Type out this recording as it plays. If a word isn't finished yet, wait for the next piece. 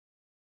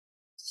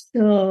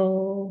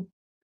So,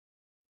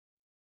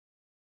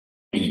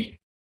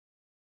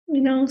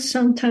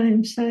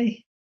 sometimes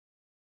I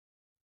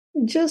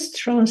just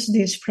trust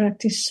this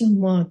practice so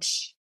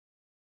much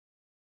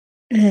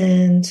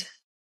and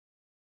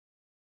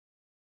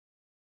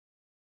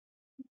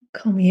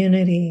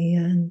community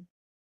and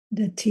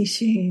the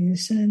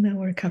teachings and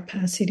our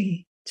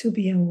capacity to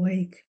be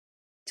awake,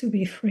 to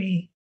be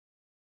free.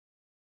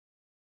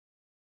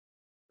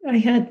 I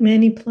had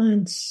many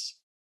plans,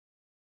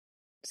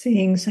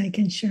 things I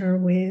can share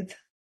with,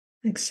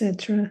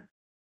 etc.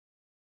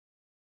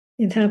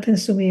 It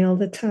happens to me all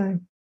the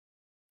time.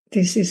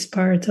 This is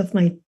part of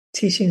my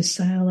teaching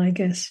style, I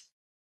guess.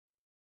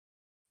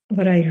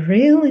 But I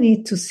really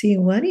need to see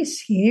what is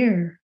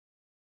here.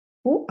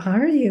 Who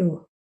are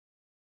you?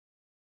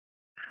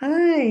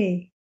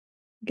 Hi,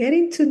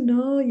 getting to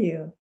know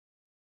you,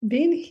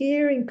 being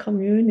here in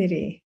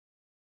community.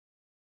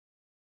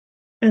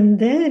 And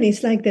then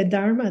it's like the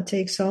Dharma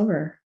takes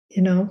over.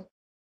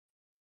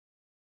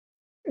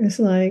 It's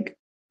like,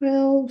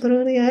 well,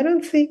 Bruni, I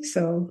don't think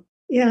so.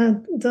 Yeah,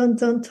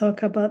 don't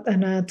talk about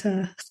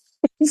anatta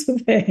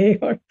today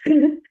or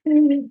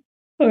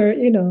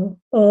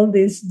all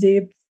these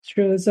deep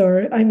truths,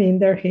 or I mean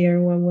they're here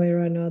one way or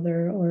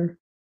another, or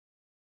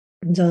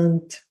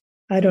don't,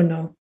 I don't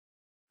know.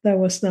 That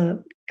was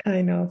not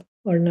kind of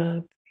or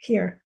not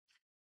here.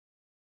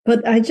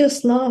 But I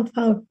just love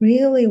how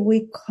really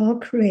we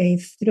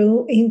co-create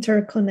through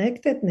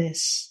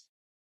interconnectedness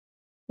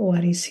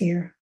what is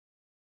here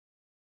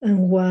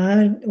and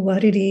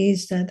what it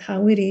is that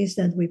how it is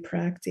that we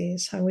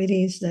practice, how it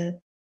is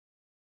that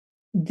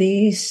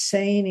this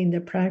saying in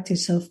the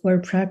practice of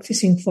we're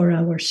practicing for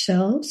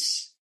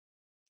ourselves,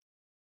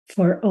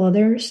 for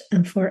others,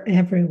 and for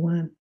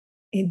everyone.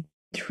 It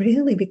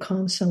really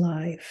becomes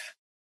alive.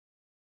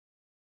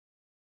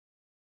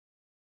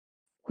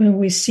 When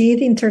we see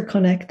the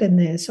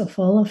interconnectedness of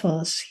all of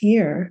us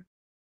here,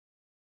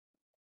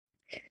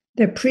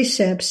 the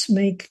precepts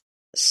make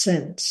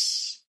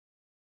sense.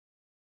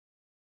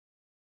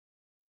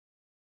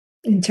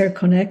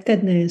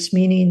 Interconnectedness,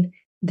 meaning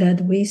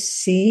that we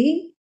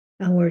see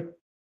our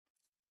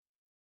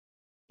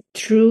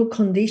true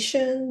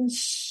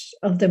conditions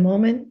of the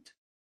moment,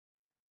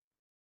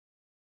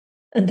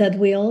 and that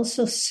we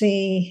also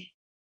see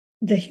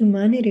the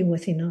humanity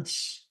within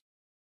us,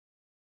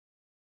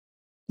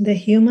 the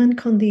human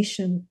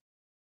condition.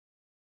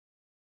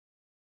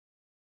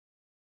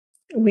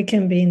 We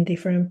can be in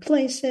different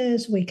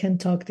places, we can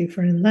talk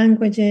different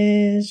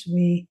languages,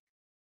 we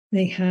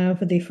may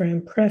have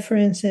different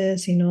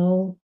preferences in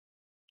all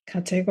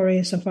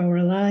categories of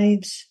our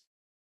lives.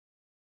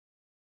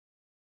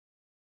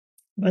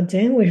 But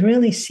then we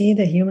really see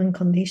the human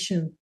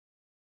condition.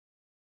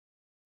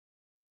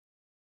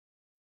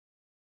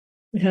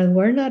 Because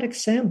we're not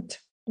exempt.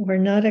 We're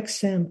not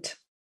exempt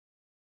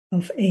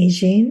of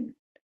aging,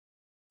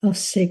 of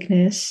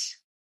sickness,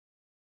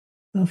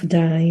 of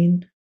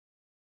dying.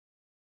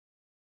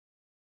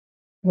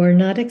 We're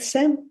not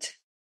exempt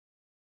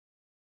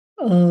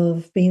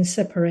of being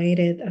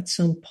separated at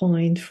some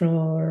point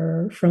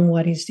from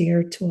what is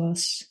dear to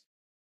us.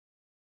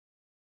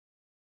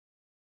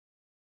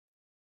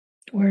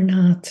 We're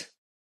not.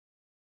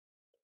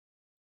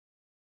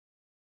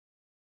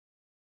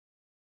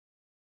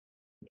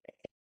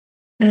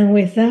 And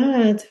with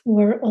that,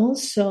 we're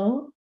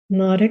also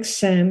not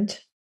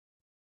exempt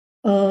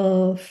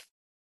of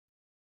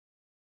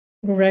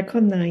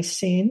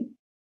recognizing,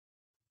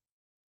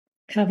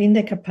 having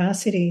the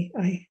capacity,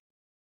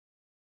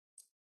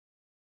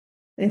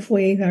 if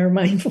we are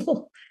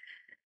mindful,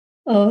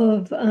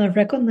 of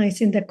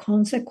recognizing the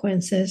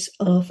consequences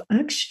of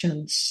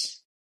actions.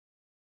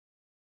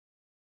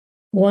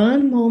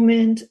 One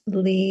moment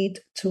lead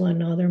to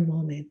another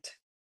moment.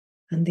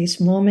 And this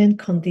moment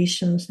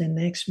conditions the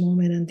next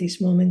moment, and this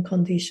moment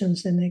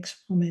conditions the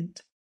next moment.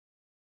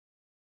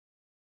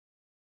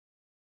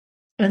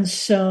 And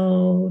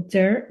so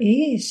there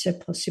is a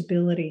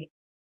possibility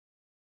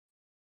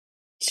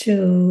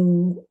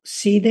to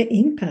see the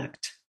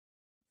impact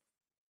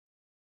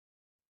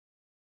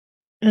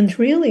and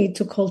really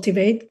to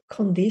cultivate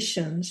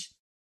conditions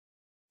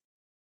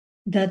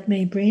that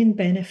may bring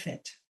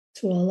benefit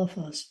to all of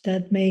us,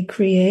 that may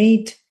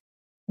create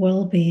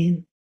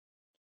well-being.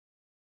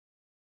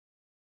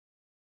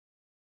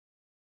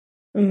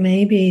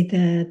 Maybe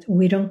that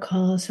we don't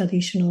cause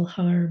additional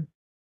harm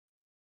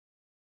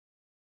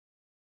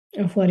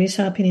of what is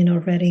happening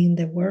already in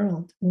the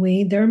world.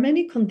 There are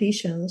many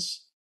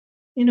conditions,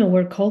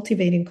 we're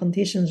cultivating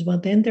conditions,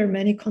 but then there are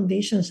many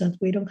conditions that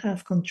we don't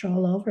have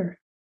control over.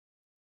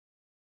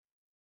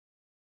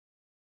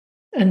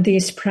 And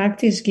this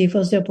practice gives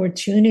us the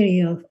opportunity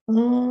of,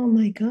 oh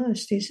my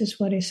gosh, this is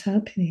what is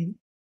happening.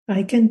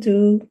 I can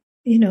do,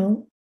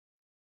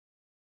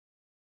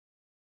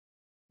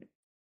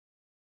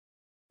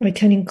 I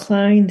can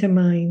incline the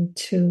mind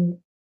to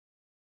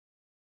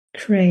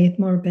create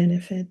more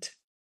benefit.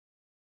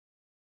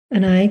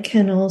 And I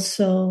can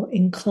also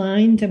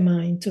incline the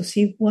mind to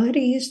see what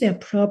is the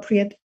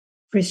appropriate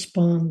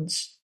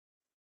response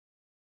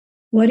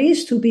What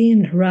is to be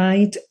in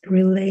right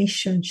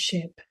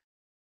relationship,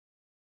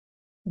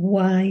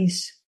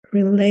 wise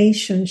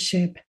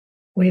relationship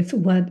with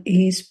what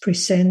is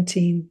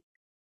presenting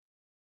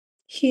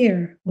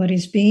here, what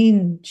is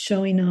being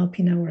showing up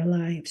in our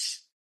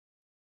lives.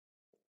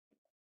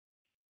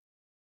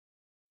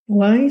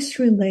 Wise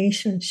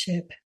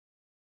relationship.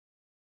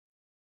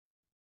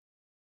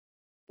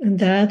 And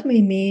that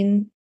may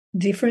mean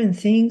different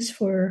things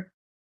for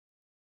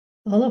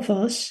all of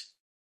us.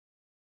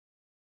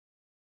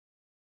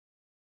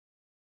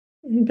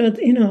 But,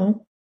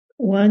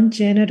 one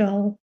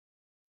general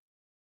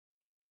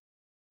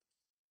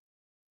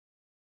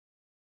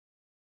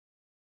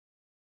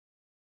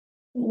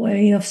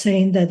way of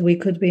saying that we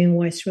could be in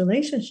wise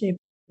relationship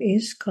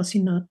is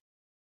causing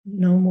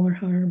no more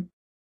harm.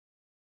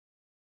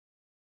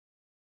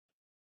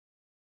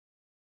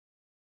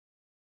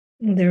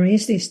 There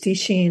is this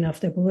teaching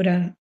of the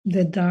Buddha,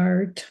 the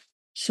dart.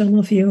 Some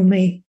of you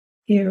may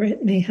hear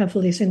it, may have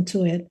listened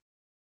to it,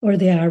 or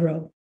the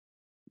arrow.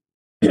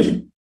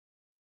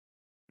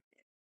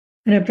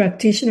 And a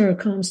practitioner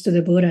comes to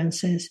the Buddha and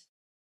says,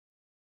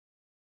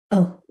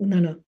 oh,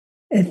 no.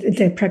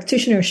 The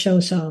practitioner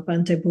shows up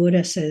and the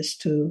Buddha says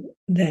to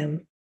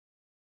them,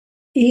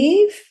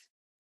 if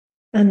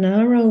an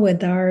arrow, a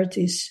dart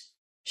is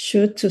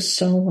shoot to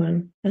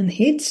someone and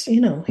hits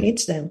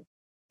them,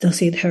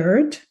 does it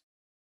hurt?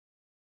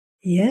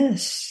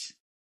 Yes.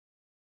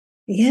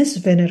 Yes,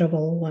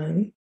 Venerable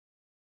One.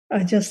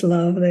 I just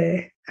love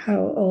how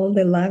all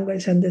the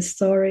language and the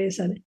stories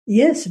and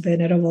yes,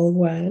 Venerable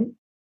One.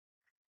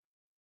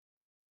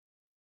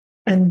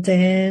 And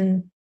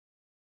then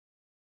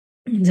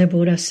the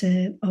Buddha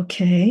said,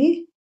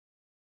 okay.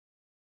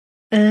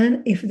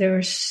 And if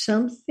there's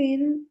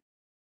something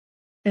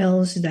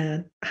else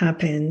that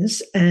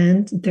happens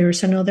and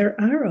there's another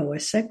arrow, a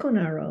second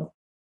arrow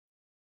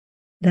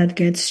that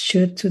gets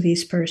shoot to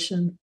this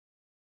person,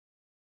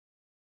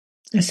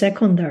 a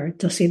second dart,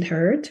 does it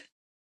hurt?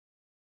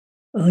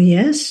 Oh,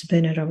 yes,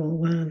 Venerable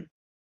One.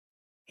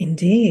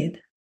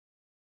 Indeed.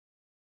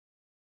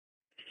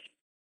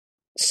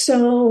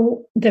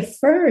 So the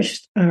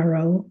first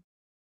arrow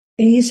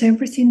is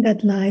everything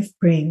that life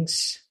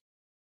brings.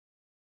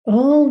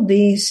 All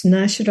these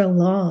natural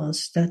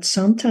laws that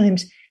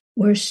sometimes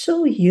we're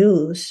so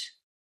used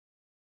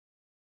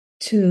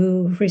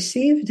to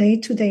receive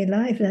day-to-day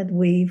life that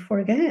we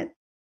forget.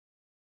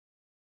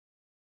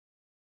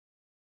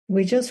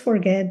 We just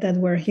forget that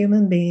we're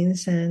human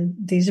beings and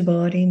this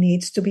body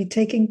needs to be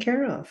taken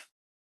care of.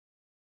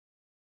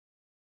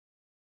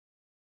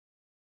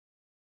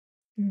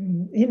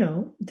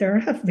 There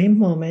have been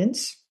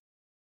moments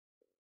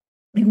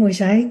in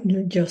which I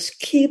just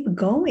keep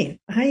going.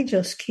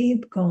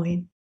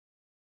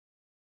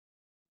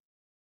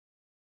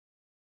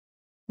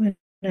 When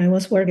I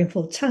was working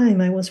full time,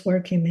 I was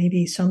working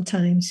maybe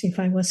sometimes if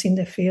I was in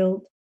the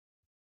field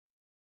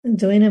and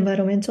doing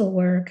environmental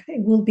work,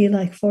 it will be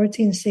like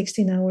 14,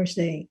 16 hours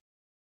a day.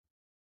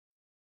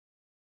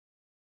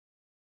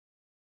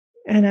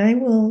 And I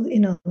will,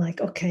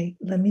 okay,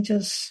 let me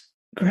just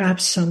grab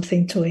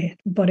something to eat.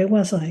 But it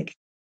was like,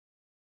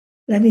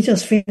 let me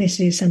just finish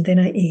this and then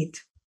I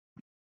eat.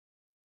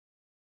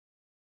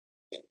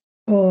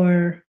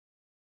 Or,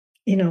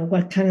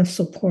 what kind of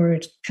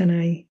support can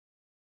I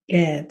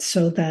get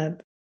so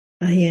that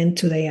I end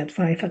today at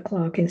 5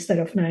 o'clock instead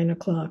of 9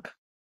 o'clock?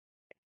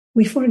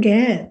 We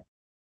forget.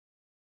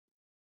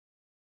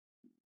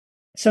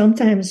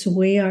 Sometimes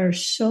we are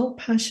so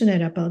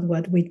passionate about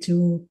what we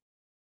do,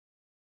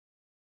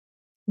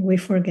 we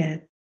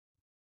forget.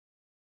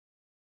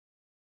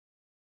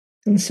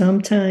 And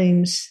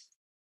sometimes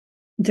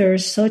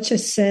there's such a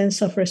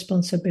sense of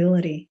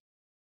responsibility.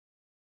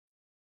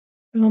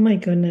 Oh my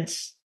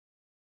goodness.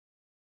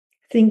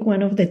 I think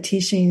one of the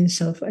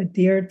teachings of a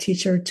dear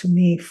teacher to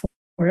me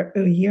for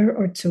a year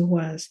or two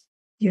was,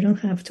 you don't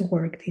have to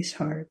work this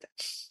hard.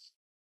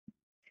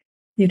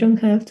 You don't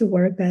have to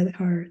work that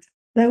hard.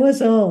 That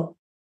was all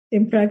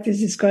in practice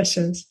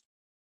discussions.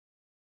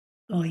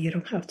 Oh, you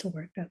don't have to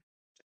work that.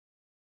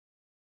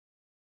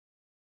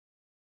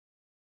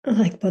 I'm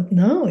like, but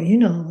no,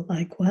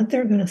 what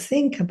they're going to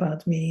think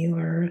about me,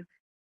 or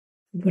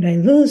would I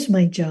lose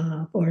my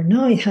job? Or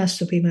no, it has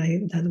to be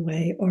that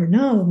way. Or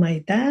no, my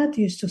dad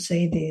used to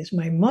say this.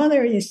 My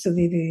mother used to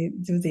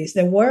do this.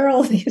 The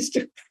world used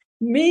to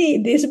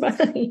this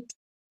mind.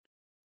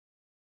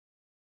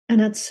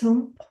 And at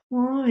some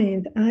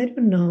point, I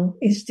don't know,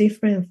 it's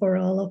different for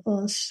all of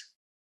us.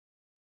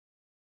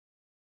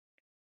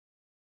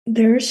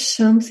 There's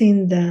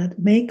something that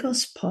makes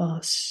us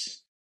pause.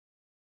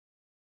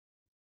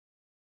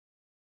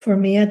 For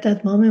me at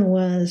that moment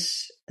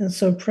was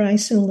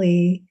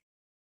surprisingly,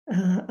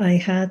 I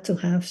had to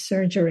have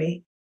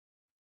surgery,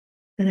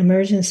 an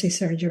emergency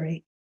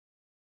surgery.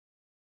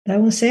 That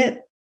was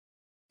it.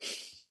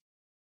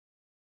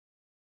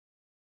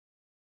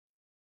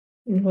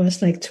 It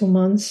was like 2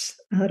 months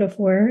out of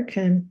work,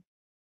 and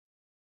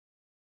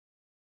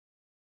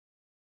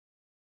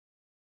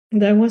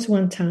that was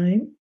one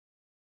time.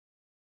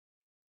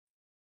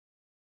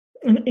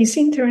 And it's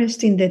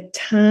interesting the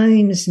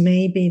times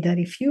maybe that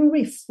if you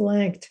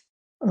reflect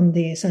on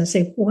this and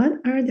say, what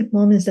are the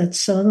moments that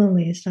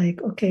suddenly it's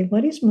like, okay,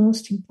 what is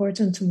most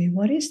important to me?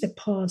 What is the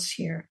pause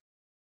here?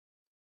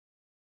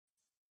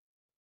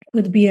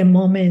 Would be a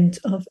moment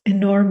of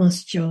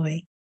enormous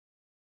joy,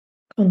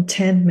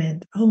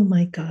 contentment. Oh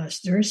my gosh,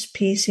 there's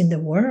peace in the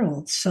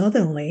world.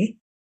 Suddenly,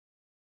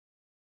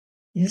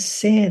 you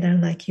see it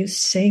and like you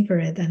savor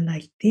it, and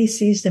like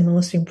this is the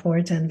most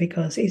important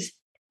because it's,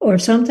 or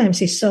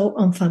sometimes it's so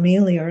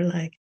unfamiliar,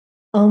 like,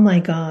 oh my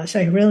gosh,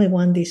 I really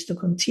want this to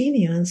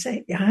continue, and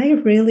say, I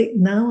really,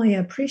 now I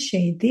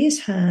appreciate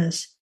this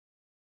has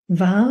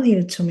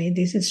value to me.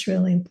 This is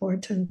really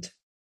important.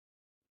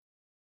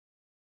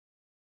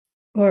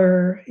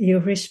 Or you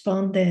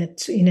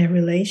responded in a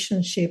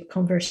relationship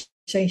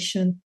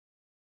conversation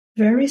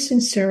very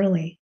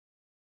sincerely,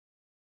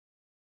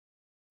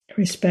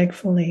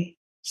 respectfully,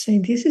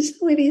 saying, this is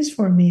how it is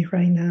for me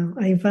right now.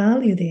 I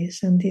value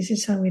this, and this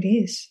is how it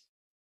is.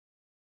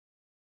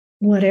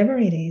 Whatever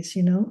it is,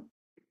 you know?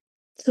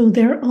 So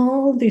there are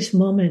all these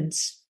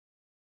moments.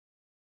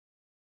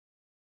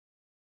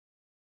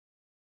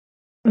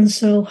 And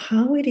so,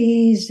 how it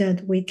is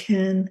that we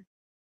can,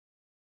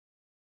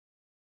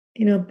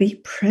 be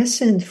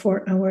present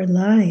for our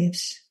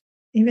lives,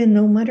 even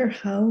no matter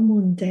how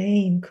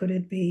mundane could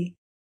it be,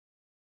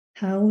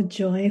 how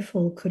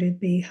joyful could it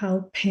be,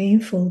 how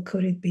painful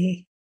could it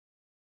be,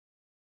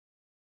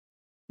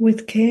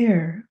 with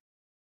care.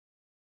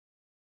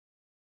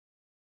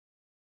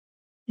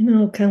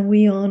 Can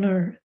we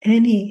honor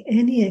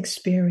any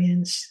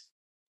experience?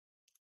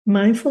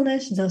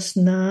 Mindfulness does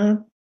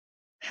not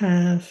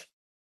have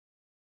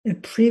a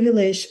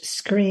privileged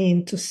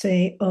screen to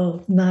say,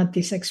 oh, not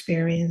this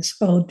experience.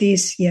 Oh,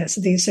 this, yes,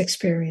 this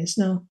experience.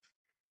 No,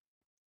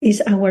 it's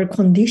our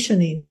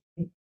conditioning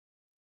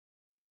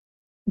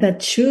that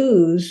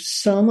choose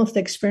some of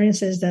the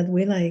experiences that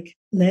we like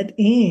let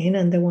in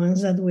and the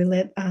ones that we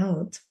let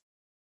out.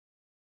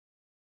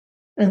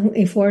 And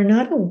if we're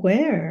not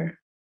aware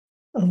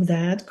of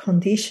that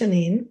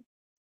conditioning,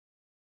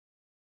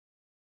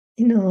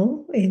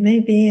 it may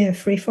be a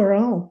free for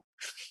all.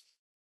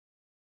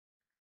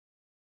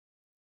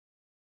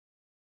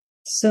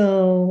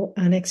 So,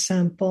 an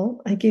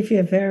example, I give you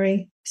a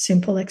very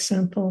simple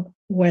example: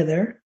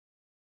 weather.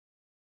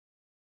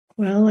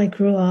 Well, I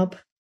grew up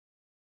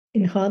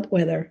in hot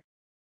weather.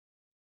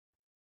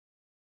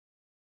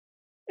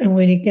 And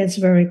when it gets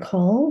very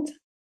cold,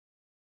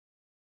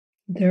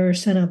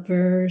 there's an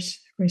adverse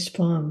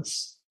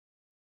response.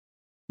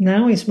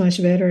 Now it's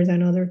much better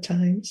than other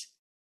times,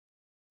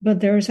 but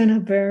there's an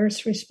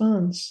adverse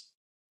response.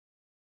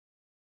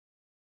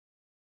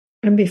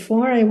 And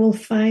before I will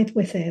fight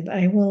with it,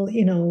 I will,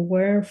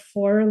 wear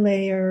 4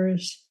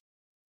 layers.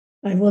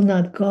 I will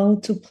not go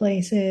to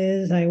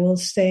places. I will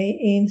stay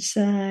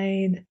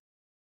inside,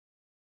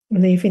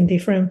 live in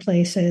different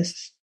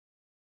places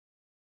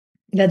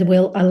that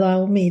will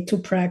allow me to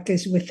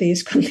practice with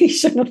this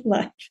condition of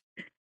life.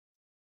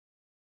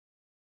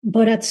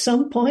 But at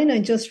some point, I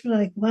just feel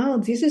like, wow,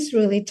 this is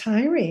really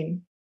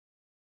tiring.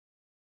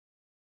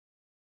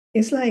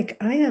 It's like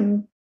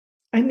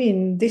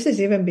this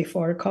is even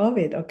before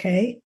COVID,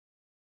 okay?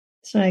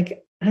 It's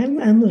like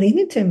I'm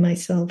limiting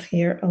myself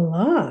here a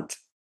lot.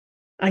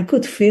 I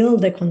could feel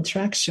the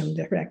contraction,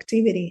 the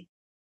reactivity.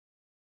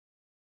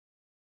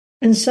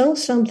 And so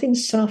something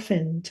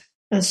softened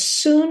as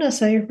soon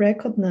as I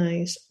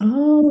recognized,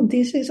 oh,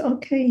 this is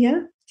okay,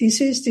 yeah.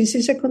 This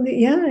is a condition.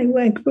 Yeah,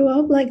 I grew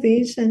up like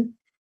this, and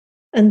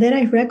then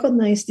I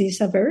recognized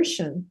this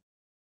aversion.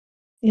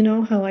 You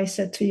know how I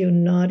said to you,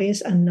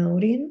 notice and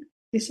noting?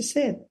 This is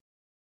it.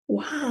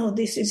 Wow,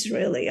 this is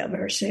really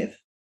aversive.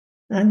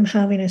 I'm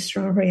having a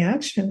strong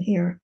reaction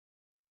here.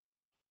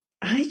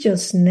 I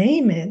just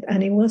name it,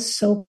 and it was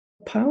so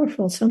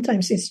powerful.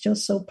 Sometimes it's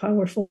just so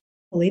powerful.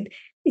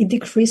 It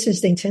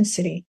decreases the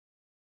intensity.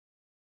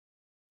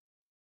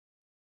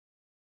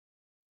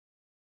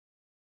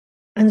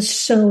 And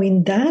so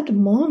in that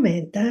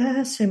moment,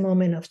 that's a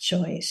moment of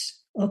choice.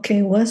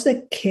 Okay, what's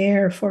the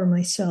care for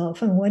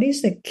myself? And what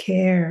is the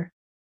care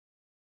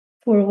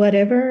for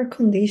whatever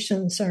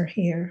conditions are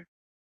here?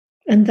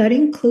 And that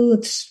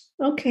includes,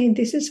 okay,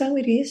 this is how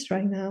it is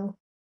right now.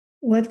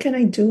 What can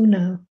I do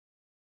now?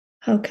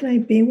 How can I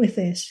be with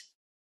this?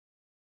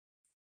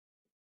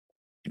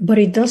 But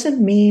it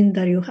doesn't mean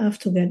that you have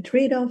to get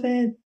rid of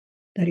it,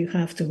 that you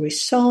have to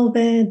resolve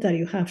it, that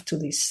you have to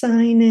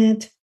design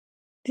it.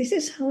 This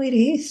is how it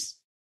is.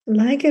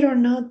 Like it or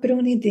not,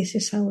 Bruni, this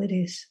is how it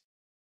is.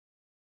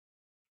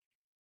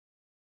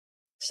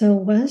 So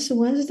what's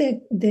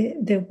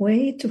the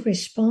way to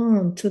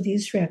respond to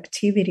this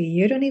reactivity?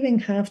 You don't even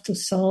have to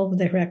solve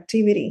the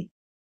reactivity.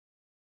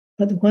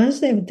 But what's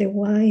the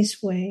wise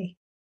way,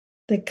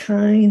 the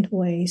kind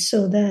way,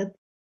 so that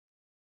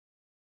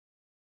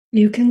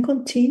you can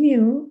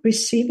continue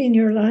receiving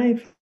your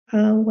life,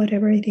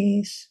 whatever it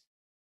is.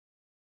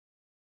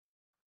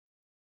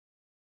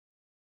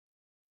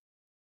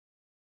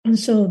 And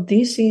so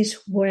this is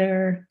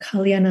where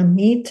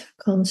Kalyanamit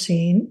comes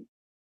in.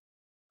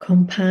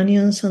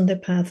 companions on the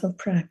path of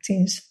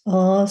practice,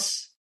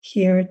 us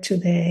here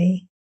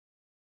today,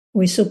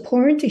 we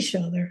support each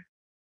other.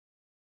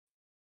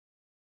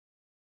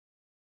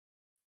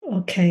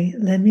 Okay,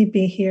 let me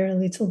be here a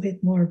little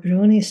bit more.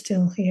 Bruni is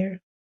still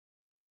here.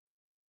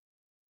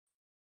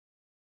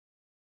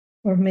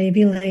 Or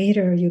maybe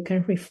later you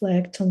can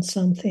reflect on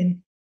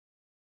something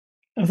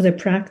of the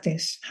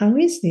practice. How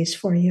is this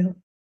for you?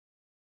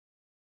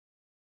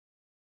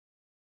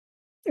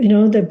 You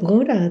know, the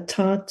Buddha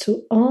taught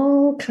to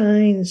all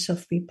kinds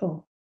of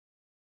people.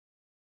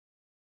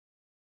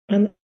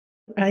 And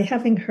I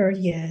haven't heard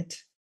yet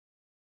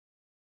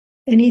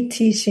any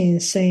teaching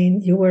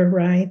saying you were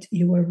right,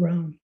 you were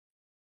wrong.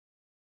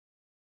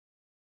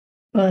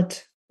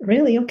 But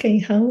really, okay,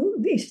 how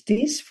is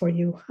this for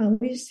you? How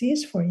is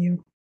this for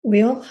you?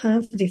 We all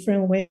have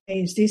different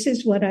ways. This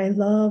is what I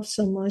love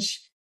so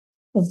much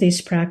of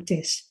this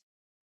practice.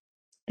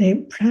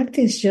 The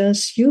practice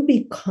just, you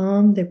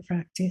become the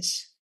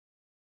practice.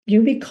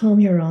 You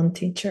become your own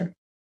teacher.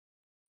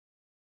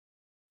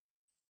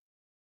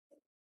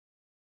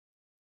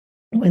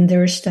 When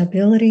there's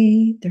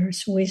stability,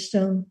 there's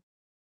wisdom,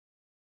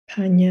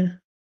 panya,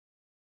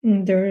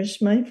 and there's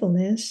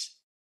mindfulness,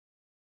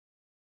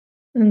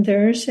 and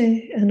there's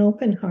an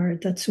open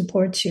heart that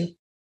supports you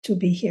to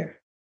be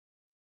here.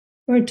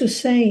 Or to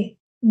say,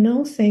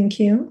 no, thank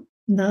you,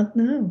 not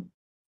now.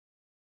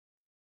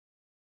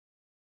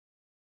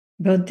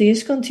 But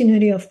this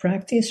continuity of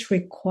practice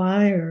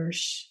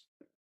requires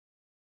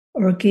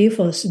or gives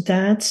us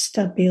that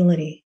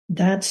stability,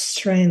 that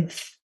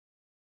strength,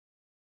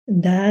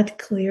 that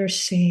clear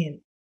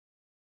seeing.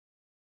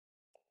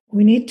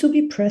 We need to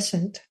be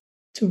present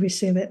to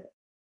receive it.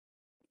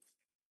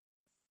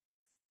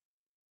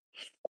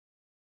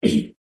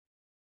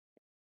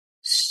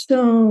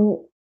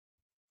 So,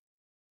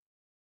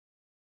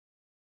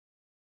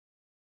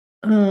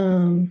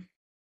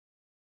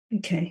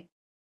 okay.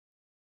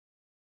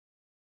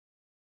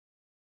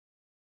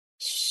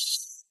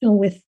 So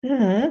with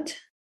that,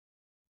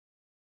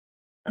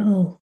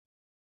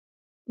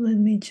 let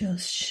me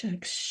just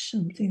check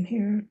something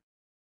here.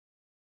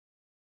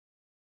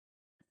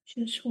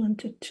 Just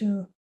wanted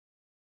to.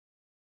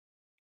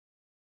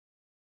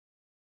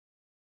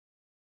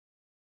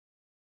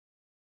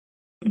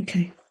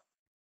 Okay.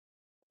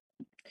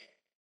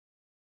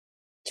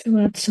 To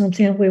add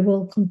something, we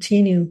will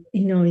continue.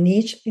 In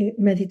each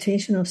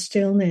meditation of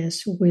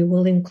stillness, we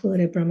will include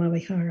a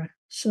Brahmavihara.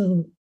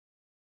 So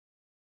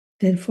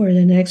then for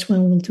the next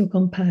one, we'll do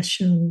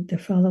compassion, the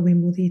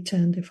following mudita,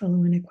 and the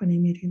following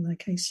equanimity,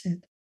 like I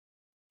said.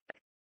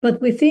 But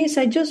with this,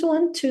 I just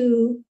want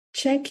to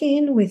check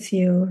in with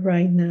you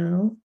right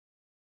now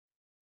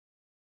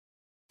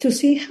to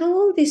see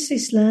how this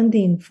is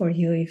landing for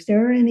you. If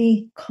there are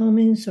any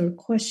comments or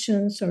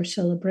questions or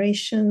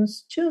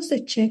celebrations, just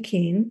a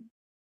check-in.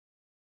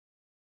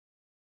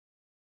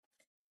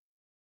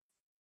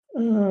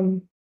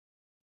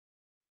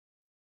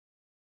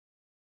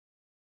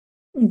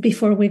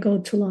 Before we go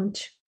to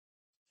lunch.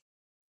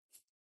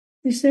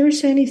 Is there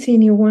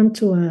anything you want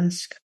to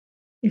ask?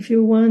 If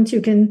you want,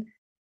 you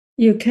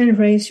can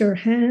raise your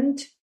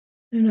hand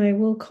and I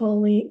will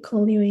call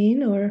you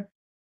in, or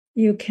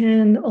you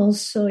can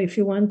also, if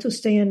you want to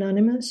stay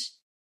anonymous,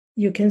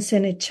 you can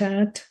send a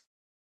chat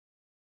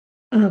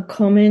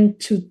comment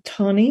to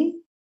Tony,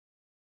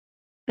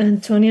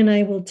 and Tony and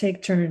I will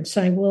take turns.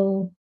 I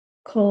will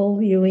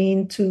call you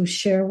in to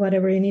share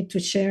whatever you need to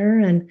share,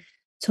 and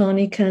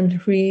Tony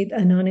can read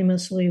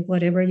anonymously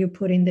whatever you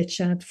put in the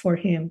chat for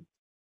him.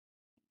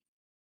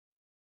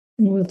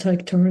 And we'll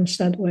take turns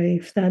that way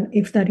if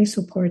that is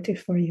supportive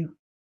for you.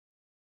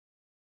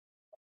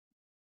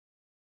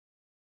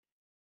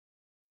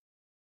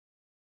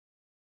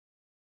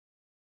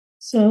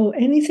 So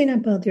anything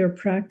about your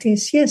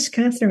practice? Yes,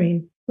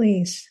 Catherine,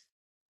 please.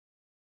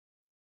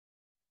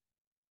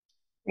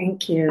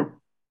 Thank you.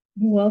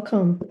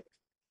 Welcome.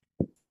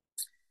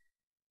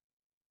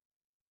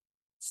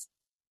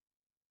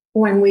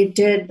 When we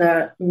did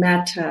the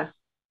metta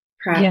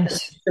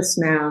practice just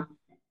now,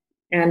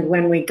 and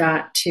when we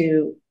got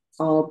to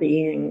all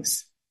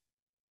beings,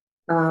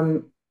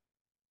 I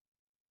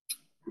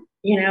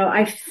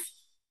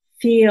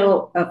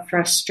feel a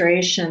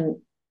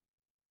frustration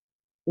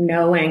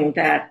knowing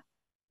that,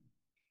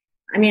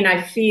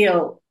 I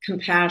feel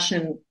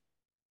compassion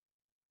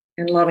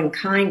and loving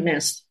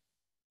kindness,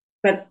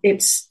 but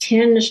it's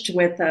tinged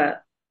with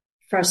a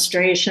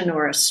frustration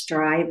or a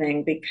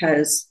striving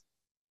because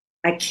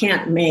I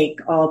can't make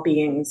all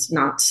beings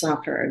not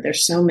suffer.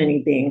 There's so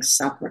many beings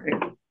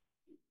suffering.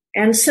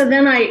 And so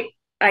then I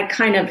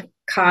kind of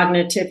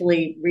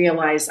cognitively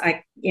realize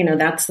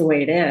that's the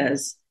way it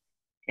is.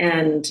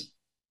 And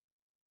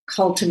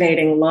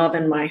cultivating love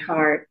in my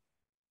heart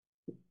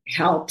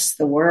helps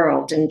the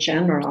world in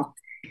general.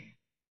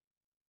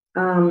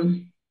 But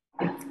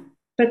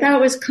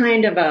that was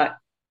kind of a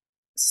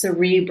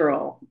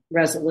cerebral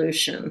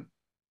resolution.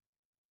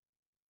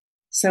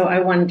 So I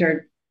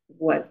wondered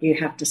what you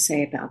have to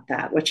say about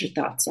that, what your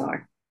thoughts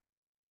are.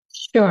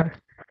 Sure.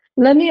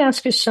 Let me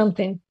ask you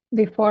something.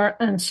 before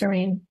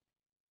answering,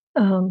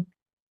 um,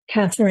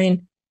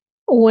 Catherine,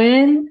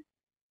 when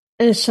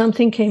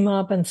something came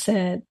up and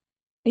said,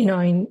 in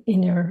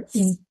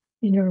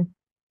your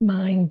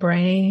mind,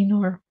 brain,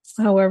 or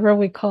however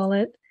we call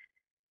it,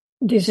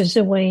 this is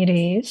the way it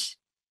is.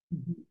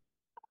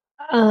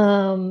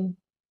 Um,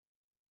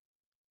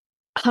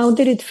 how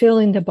did it feel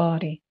in the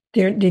body?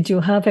 Did you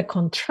have a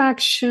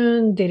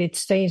contraction? Did it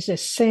stay the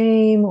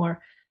same,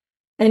 or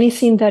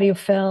anything that you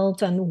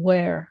felt, and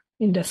where?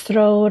 In the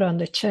throat, on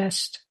the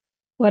chest,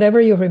 whatever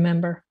you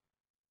remember.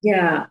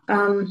 Yeah.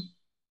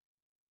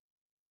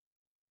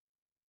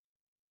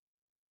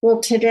 Well,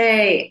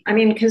 today, I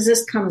mean, because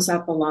this comes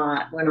up a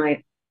lot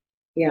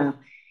yeah.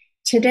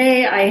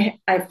 Today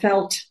I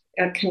felt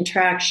a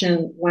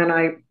contraction when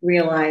I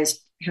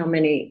realized how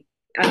many,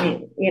 I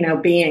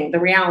mean, the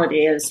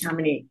reality is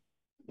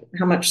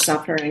how much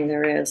suffering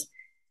there is.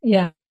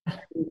 Yeah.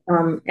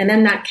 And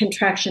then that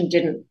contraction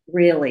didn't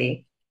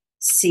really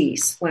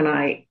cease when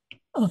I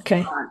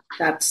Okay. thought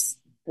that's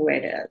the way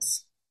it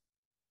is.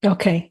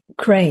 Okay.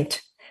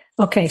 Great.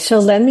 Okay. So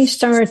let me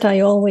start.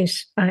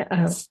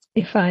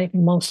 If I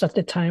most of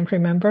the time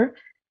remember,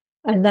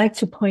 I like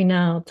to point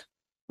out,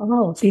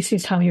 oh, this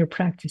is how you're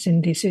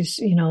practicing. This is,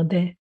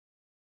 the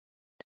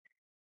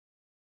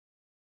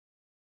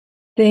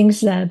things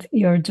that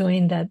you're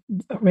doing that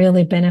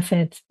really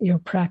benefit your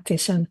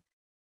practice,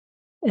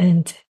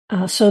 and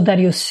so that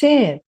you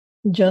see it,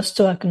 just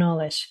to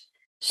acknowledge.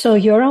 So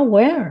you're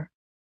aware.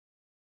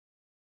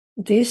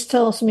 This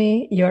tells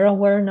me you're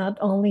aware not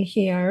only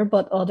here,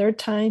 but other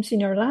times in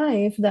your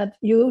life that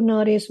you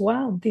notice,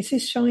 wow, this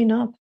is showing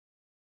up.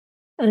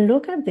 And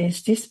look at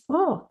this. This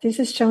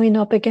is showing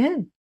up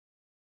again.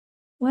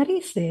 What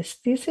is this?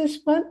 This is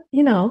what.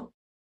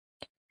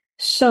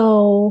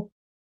 So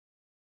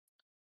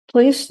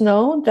please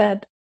know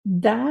that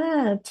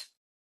that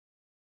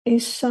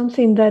is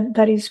something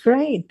that is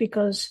great,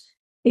 because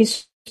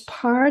it's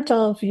part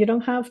of, you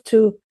don't have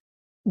to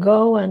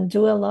go and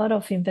do a lot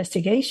of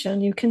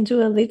investigation. You can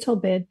do a little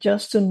bit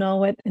just to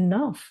know it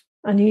enough.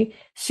 And it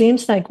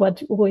seems like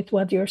with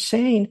what you're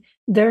saying,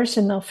 there's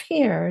enough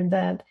here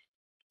that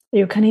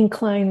you can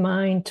incline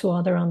mind to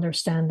other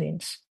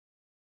understandings.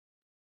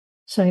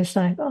 So it's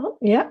like, oh,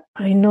 yeah,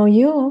 I know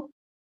you.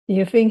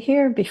 You've been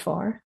here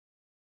before.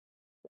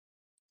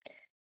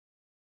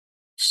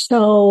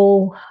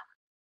 So,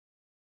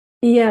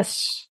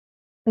 yes,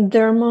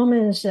 there are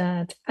moments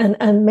and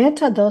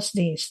metta does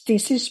this.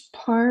 This is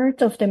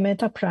part of the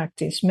metta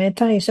practice.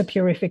 Metta is a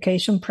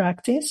purification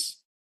practice.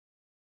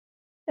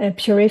 A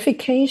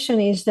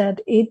purification is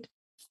that it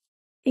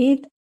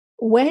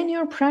when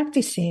you're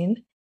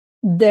practicing,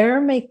 there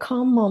may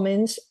come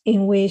moments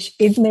in which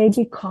it may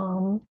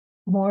become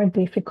more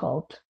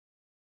difficult,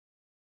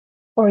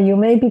 or you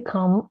may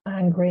become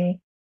angry,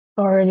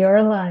 or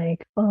you're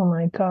like, oh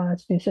my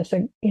gosh, this is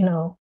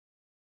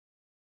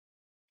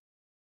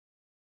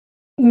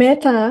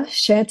metta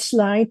sheds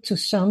light to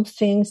some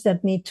things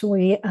that need to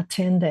be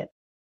attended,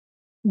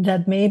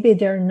 that maybe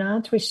they're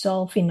not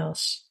resolved in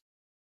us,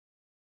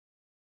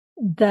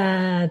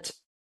 that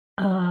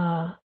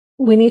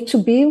we need to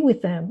be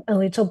with them a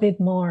little bit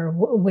more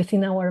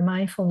within our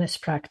mindfulness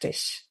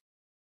practice.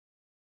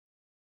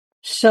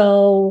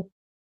 So,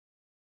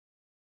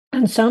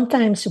 and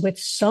sometimes with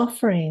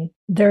suffering,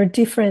 there are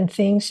different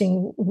things,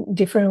 in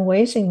different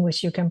ways in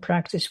which you can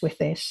practice with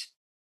this.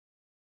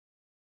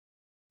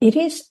 It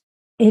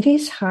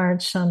is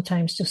hard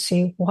sometimes to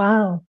see,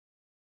 wow,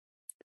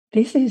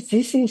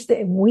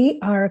 we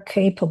are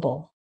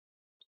capable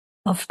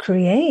of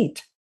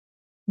create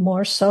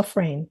more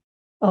suffering,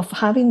 of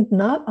having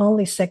not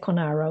only second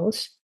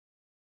arrows.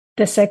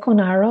 The second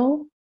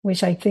arrow,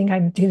 which I think I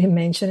didn't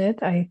mention it,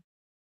 I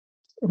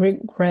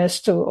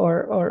regress to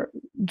or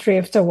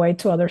drift away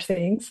to other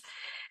things,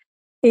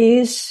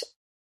 is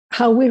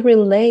how we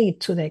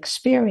relate to the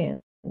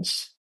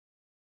experience.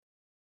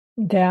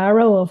 The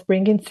arrow of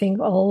bringing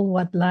all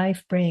what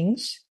life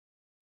brings.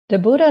 The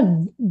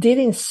Buddha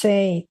didn't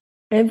say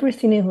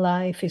everything in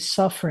life is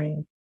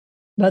suffering,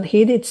 but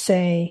he did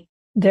say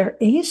there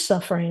is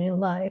suffering in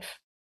life.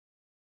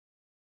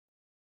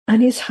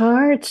 And it's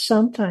hard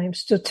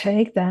sometimes to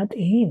take that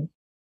in.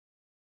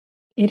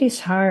 It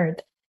is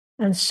hard.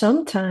 And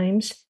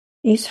sometimes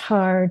it's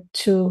hard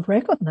to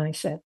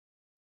recognize it.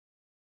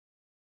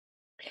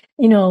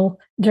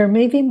 There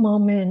may be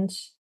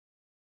moments,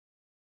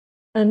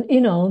 and,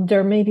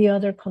 there may be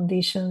other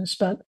conditions,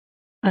 but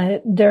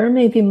there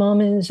may be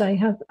moments, I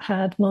have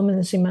had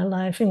moments in my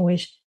life in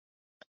which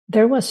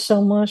there was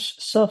so much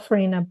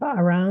suffering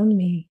around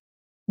me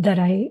that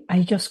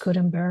I just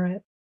couldn't bear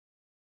it.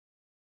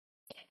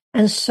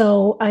 And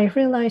so I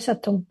realized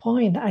at some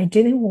point I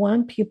didn't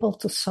want people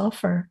to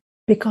suffer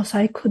because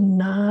I could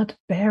not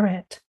bear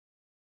it.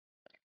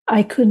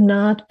 I could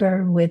not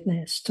bear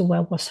witness to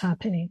what was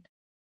happening.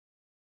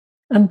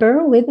 And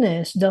bear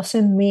witness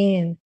doesn't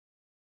mean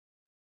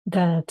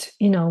that,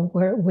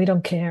 we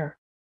don't care.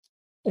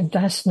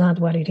 That's not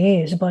what it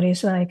is. But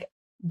it's like,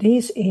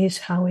 this is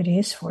how it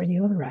is for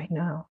you right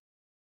now.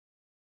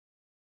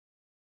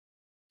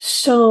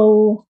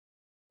 So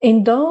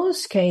In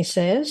those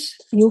cases,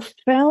 you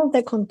felt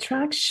the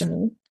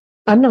contraction.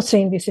 I'm not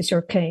saying this is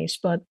your case,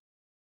 but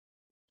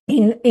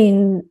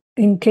in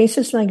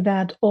cases like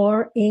that,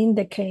 or in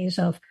the case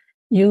of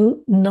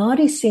you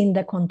noticing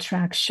the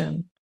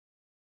contraction,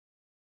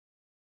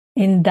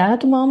 in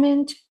that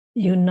moment,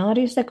 you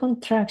notice the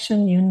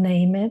contraction, you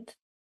name it.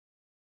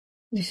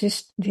 This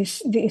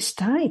is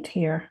tight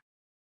here.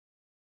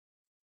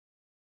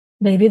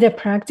 Maybe the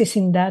practice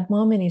in that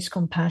moment is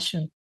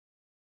compassion.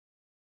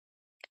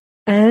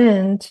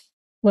 And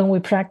when we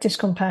practice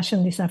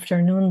compassion this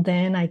afternoon,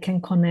 then I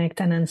can connect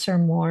and answer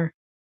more.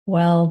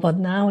 Well, but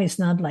now it's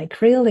not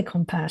like really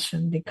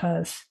compassion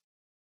because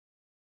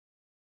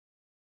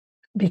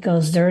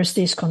there's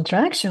this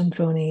contraction,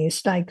 Bruni.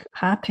 It's like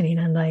happening,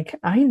 and like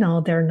I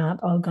know they're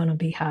not all gonna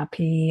be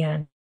happy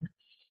and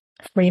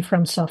free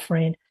from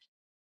suffering.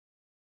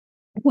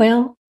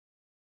 Well,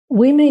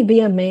 we may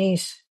be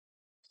amazed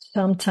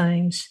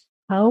sometimes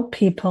how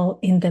people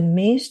in the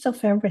midst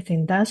of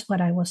everything, that's what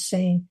I was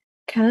saying.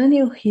 Can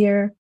you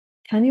hear,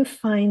 can you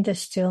find the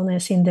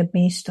stillness in the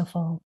midst of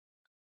all?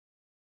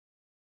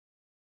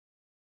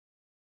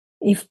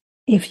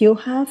 If you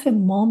have a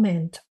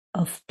moment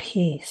of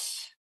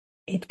peace,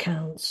 it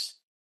counts.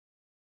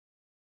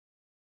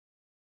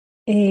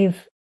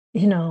 If,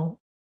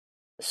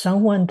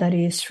 someone that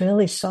is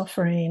really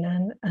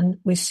suffering and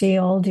we see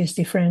all these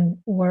different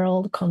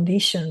world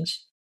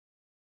conditions,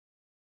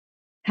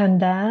 can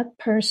that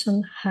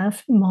person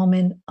have a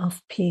moment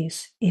of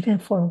peace, even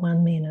for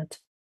 1 minute?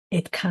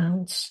 It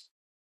counts.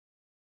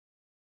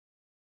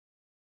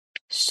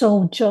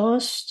 So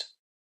just,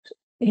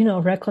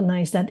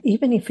 recognize that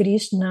even if it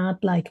is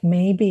not like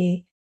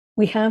maybe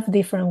we have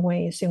different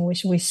ways in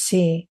which we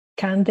see,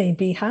 can they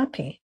be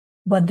happy?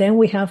 But then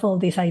we have all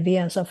these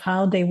ideas of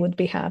how they would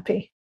be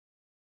happy.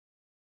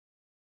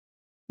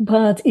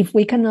 But if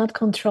we cannot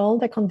control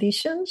the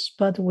conditions,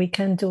 but we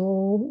can do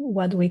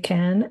what we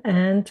can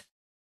and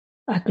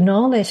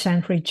acknowledge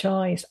and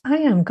rejoice. I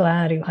am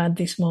glad you had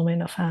this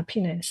moment of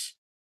happiness.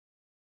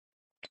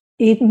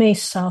 It may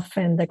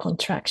soften the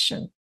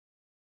contraction.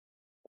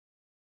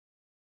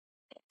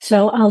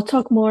 So I'll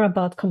talk more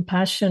about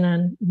compassion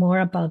and more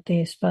about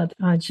this, but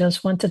I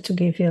just wanted to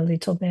give you a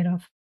little bit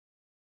of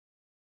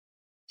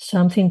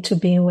something to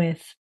be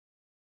with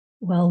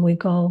while we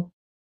come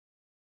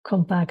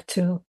back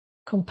to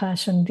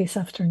compassion this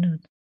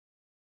afternoon.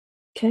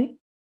 Okay?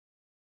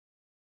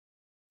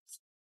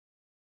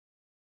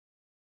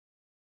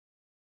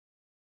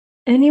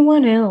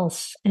 Anyone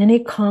else?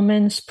 Any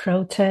comments,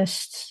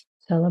 protests,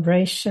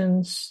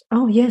 celebrations?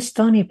 Oh, yes,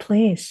 Donnie,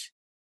 please.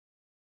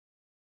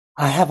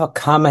 I have a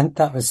comment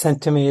that was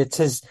sent to me. It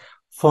says,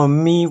 for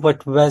me,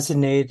 what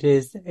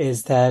resonated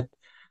is that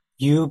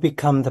you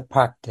become the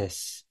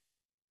practice.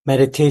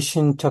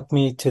 Meditation took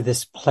me to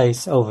this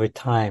place over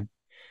time.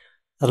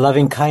 The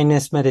loving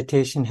kindness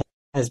meditation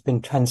has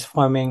been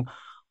transforming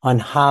on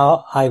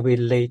how I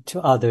relate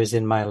to others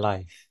in my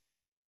life.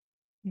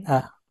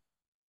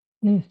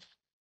 Mm.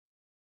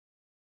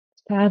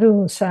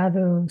 Sadhu,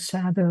 sadhu,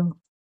 sadhu.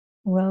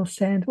 Well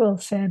said, well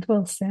said,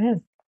 well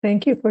said.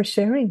 Thank you for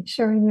sharing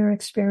your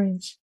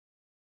experience.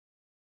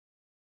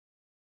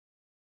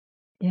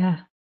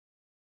 Yeah.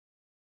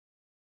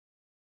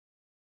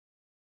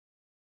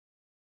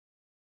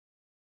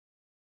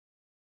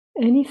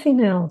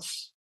 Anything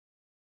else?